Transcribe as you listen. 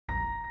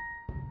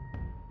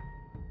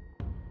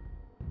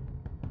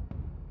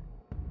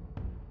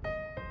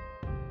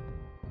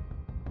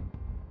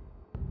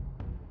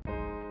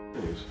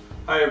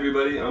Hi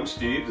everybody, I'm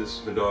Steve. This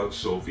is my dog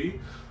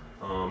Sophie.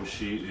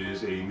 She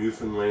is a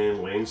Newfoundland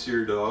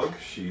Landseer dog.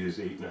 She is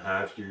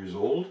 8.5 years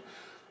old.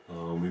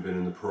 We've been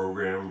in the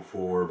program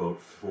for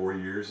about 4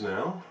 years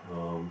now.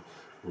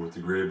 We're with the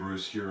Grey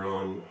Bruce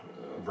Huron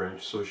Branch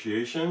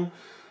Association.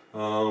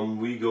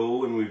 We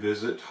go and we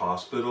visit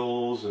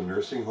hospitals and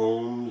nursing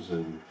homes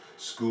and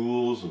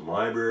schools and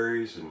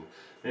libraries and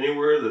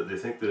anywhere that they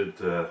think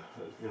that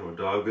a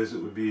dog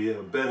visit would be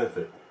a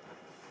benefit.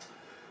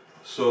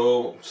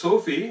 So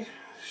Sophie,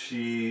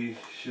 she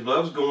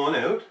loves going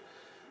out,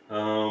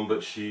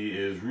 but she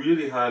is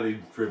really highly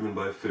driven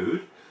by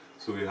food.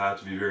 So we have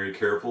to be very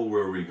careful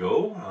where we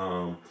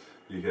go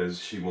because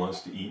she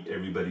wants to eat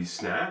everybody's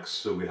snacks.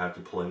 So we have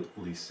to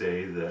politely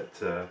say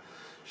that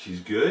she's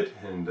good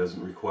and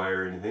doesn't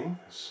require anything.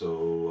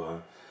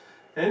 So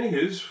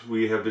anywho's,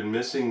 we have been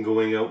missing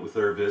going out with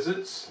our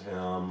visits.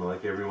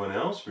 Like everyone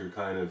else, we're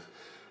kind of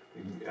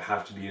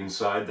have to be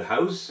inside the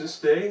house this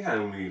day,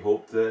 and we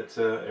hope that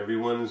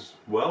everyone is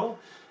well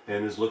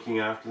and is looking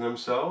after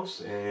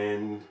themselves,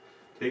 and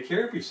take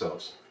care of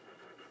yourselves.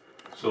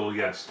 So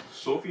yes,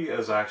 Sophie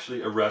is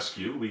actually a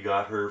rescue. We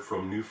got her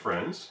from new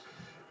friends,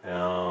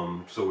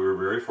 so we were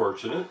very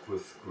fortunate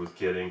with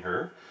getting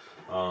her.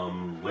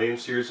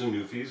 Landseers and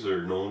Newfies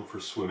are known for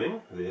swimming.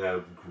 They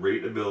have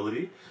great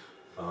ability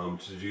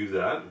to do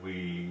that.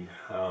 We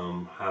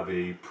have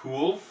a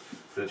pool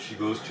that she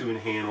goes to in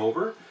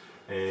Hanover,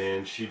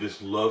 and she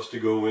just loves to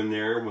go in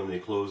there when they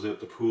close out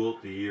the pool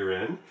at the year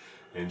end,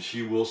 and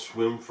she will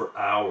swim for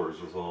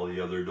hours with all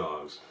the other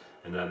dogs,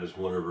 and that is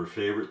one of her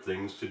favorite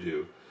things to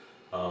do.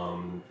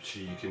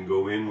 She can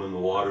go in when the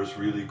water's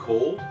really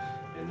cold,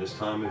 and this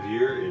time of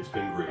year it's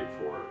been great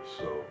for her.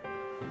 So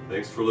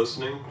thanks for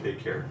listening. Take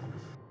care.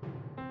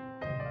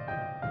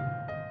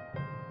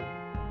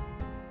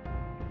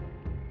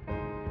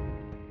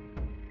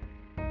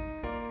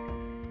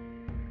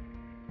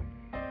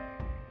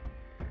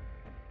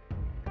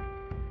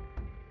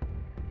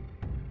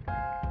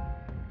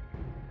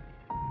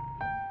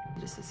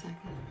 Just a second.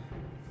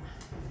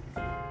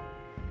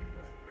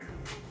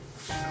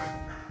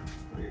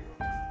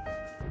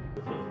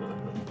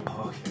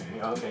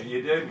 Okay,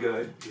 you did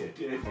good. You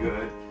did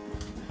good.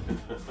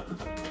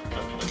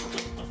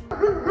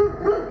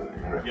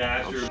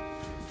 Yeah, sure.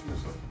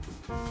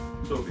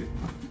 Sophie.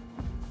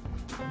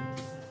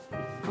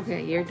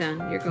 Okay, you're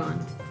done. You're gone.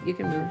 You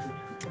can move.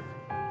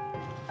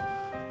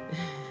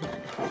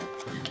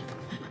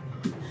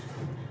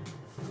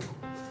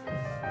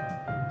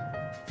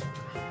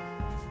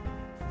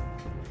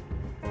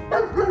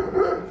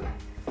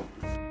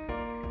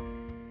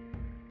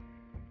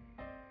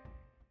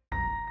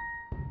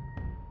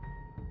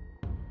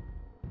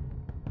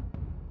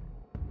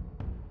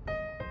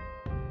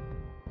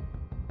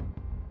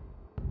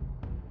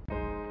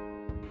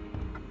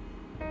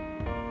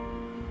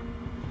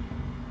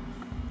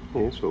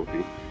 Hey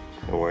Sophie,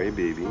 how are you,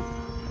 baby?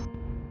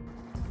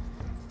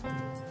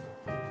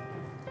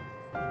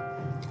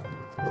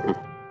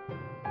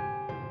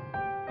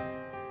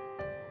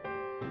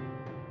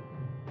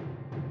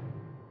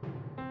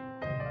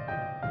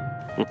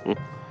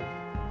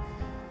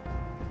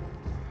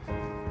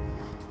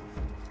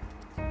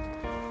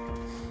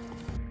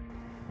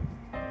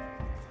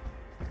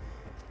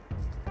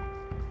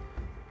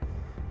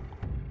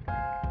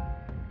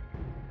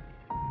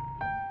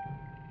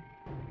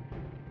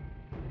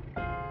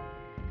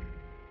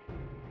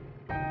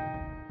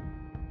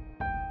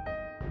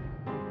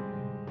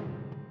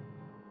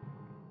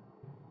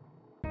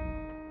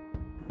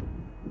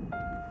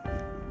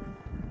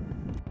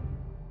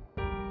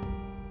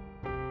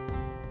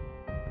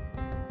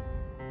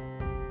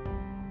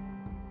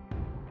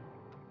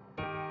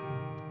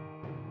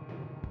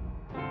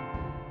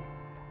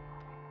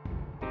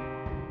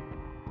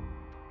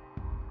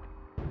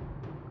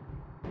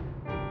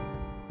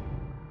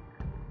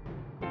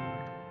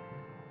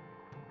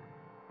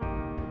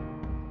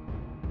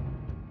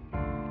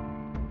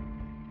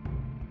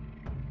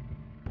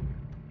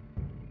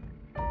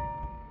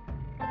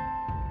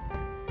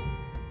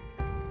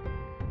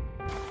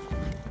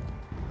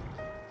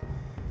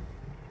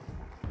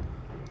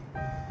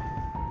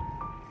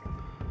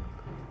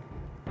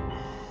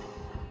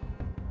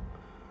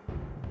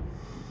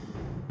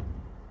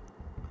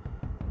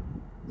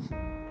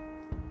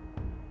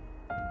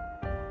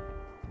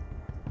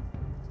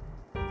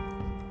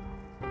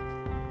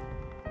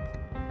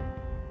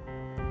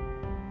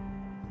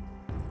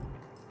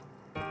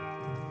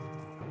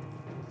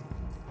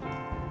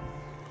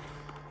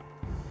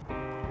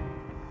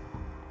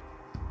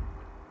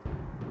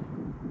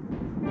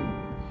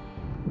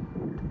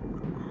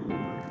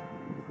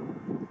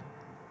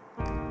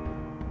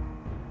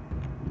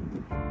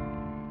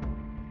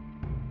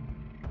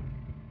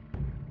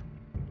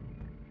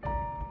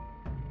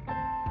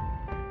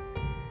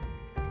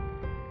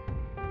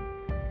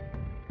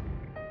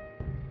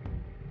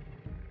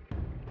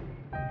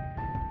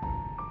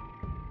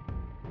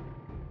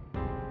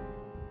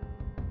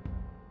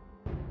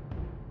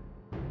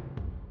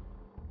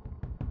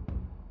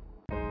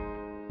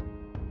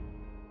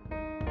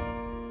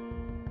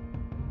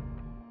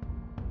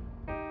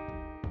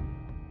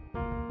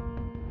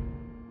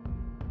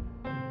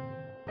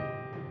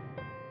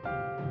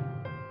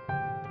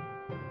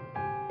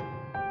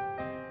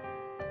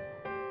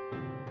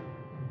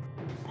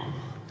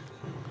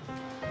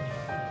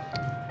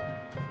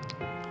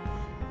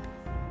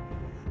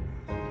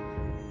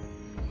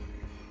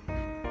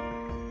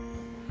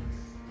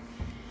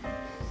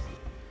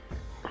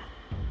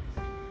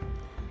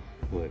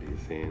 What are you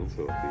saying,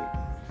 Sophie?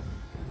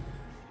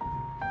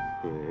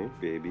 Hey,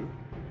 baby.